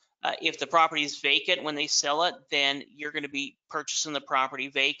anyone. If the property is vacant when they sell it, then you're going to be purchasing the property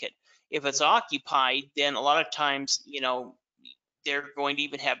vacant. If it's occupied, then a lot of times, they're going to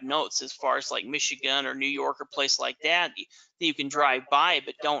even have notes, as far as like Michigan or New York or place like that you can drive by,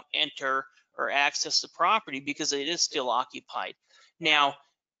 but don't enter or access the property because it is still occupied. Now,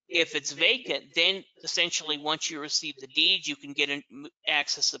 If it's vacant, then essentially once you receive the deed, you can get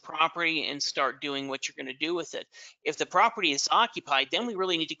access to the property and start doing what you're going to do with it. If the property is occupied, then we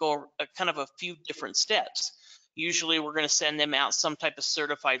really need to go kind of a few different steps. Usually we're going to send them out some type of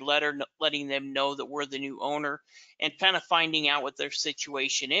certified letter letting them know that we're the new owner and kind of finding out what their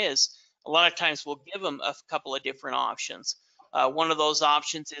situation is. A lot of times we'll give them a couple of different options. One of those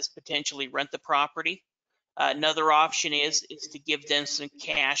options is potentially rent the property. Another option is to give them some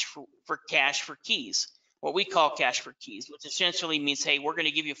cash for keys, what we call cash for keys, which essentially means, hey, we're going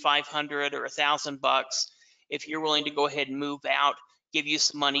to give you 500 or $1,000 if you're willing to go ahead and move out, give you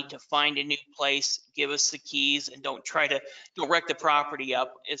some money to find a new place, give us the keys, and don't wreck the property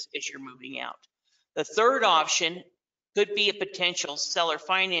up as you're moving out. The third option could be a potential seller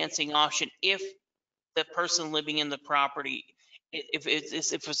financing option if the person living in the property, if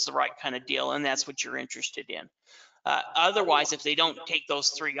it's the right kind of deal and that's what you're interested in. Otherwise, if they don't take those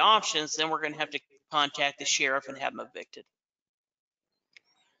three options, then we're going to have to contact the sheriff and have them evicted.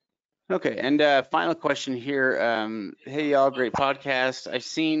 Okay, and final question here. Hey, y'all, great podcast. I've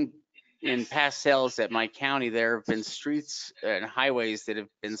seen in past sales at my county there have been streets and highways that have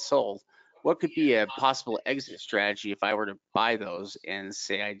been sold. What could be a possible exit strategy if I were to buy those and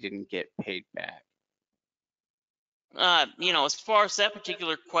say I didn't get paid back? As far as that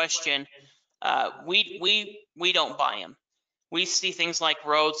particular question, we don't buy them. We see things like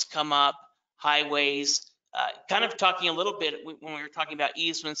roads come up, highways, kind of talking a little bit when we were talking about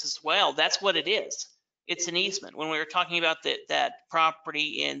easements as well. That's what it is. It's an easement. When we were talking about that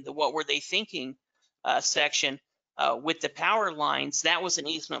property in the what were they thinking section with the power lines, that was an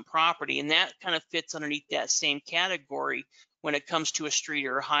easement property, and that kind of fits underneath that same category. When it comes to a street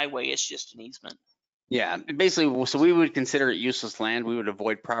or a highway, it's just an easement. Yeah, basically, so we would consider it useless land. We would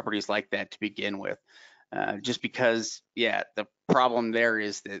avoid properties like that to begin with, just because, yeah, the problem there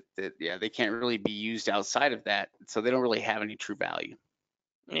is that yeah, they can't really be used outside of that, so they don't really have any true value.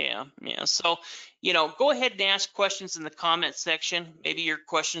 Yeah. So, go ahead and ask questions in the comment section. Maybe your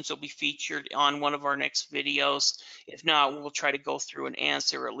questions will be featured on one of our next videos. If not, we'll try to go through and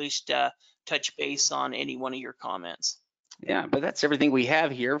answer, or at least touch base on any one of your comments. Yeah, but that's everything we have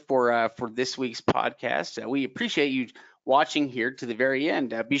here for this week's podcast. We appreciate you watching here to the very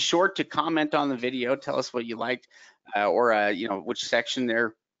end. Be sure to comment on the video. Tell us what you liked, or which section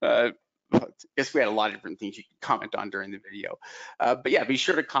there. I guess we had a lot of different things you could comment on during the video. But yeah, be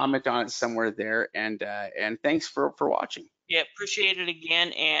sure to comment on it somewhere there. And thanks for watching. Yeah, appreciate it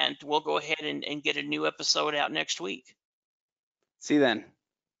again. And we'll go ahead and get a new episode out next week. See you then.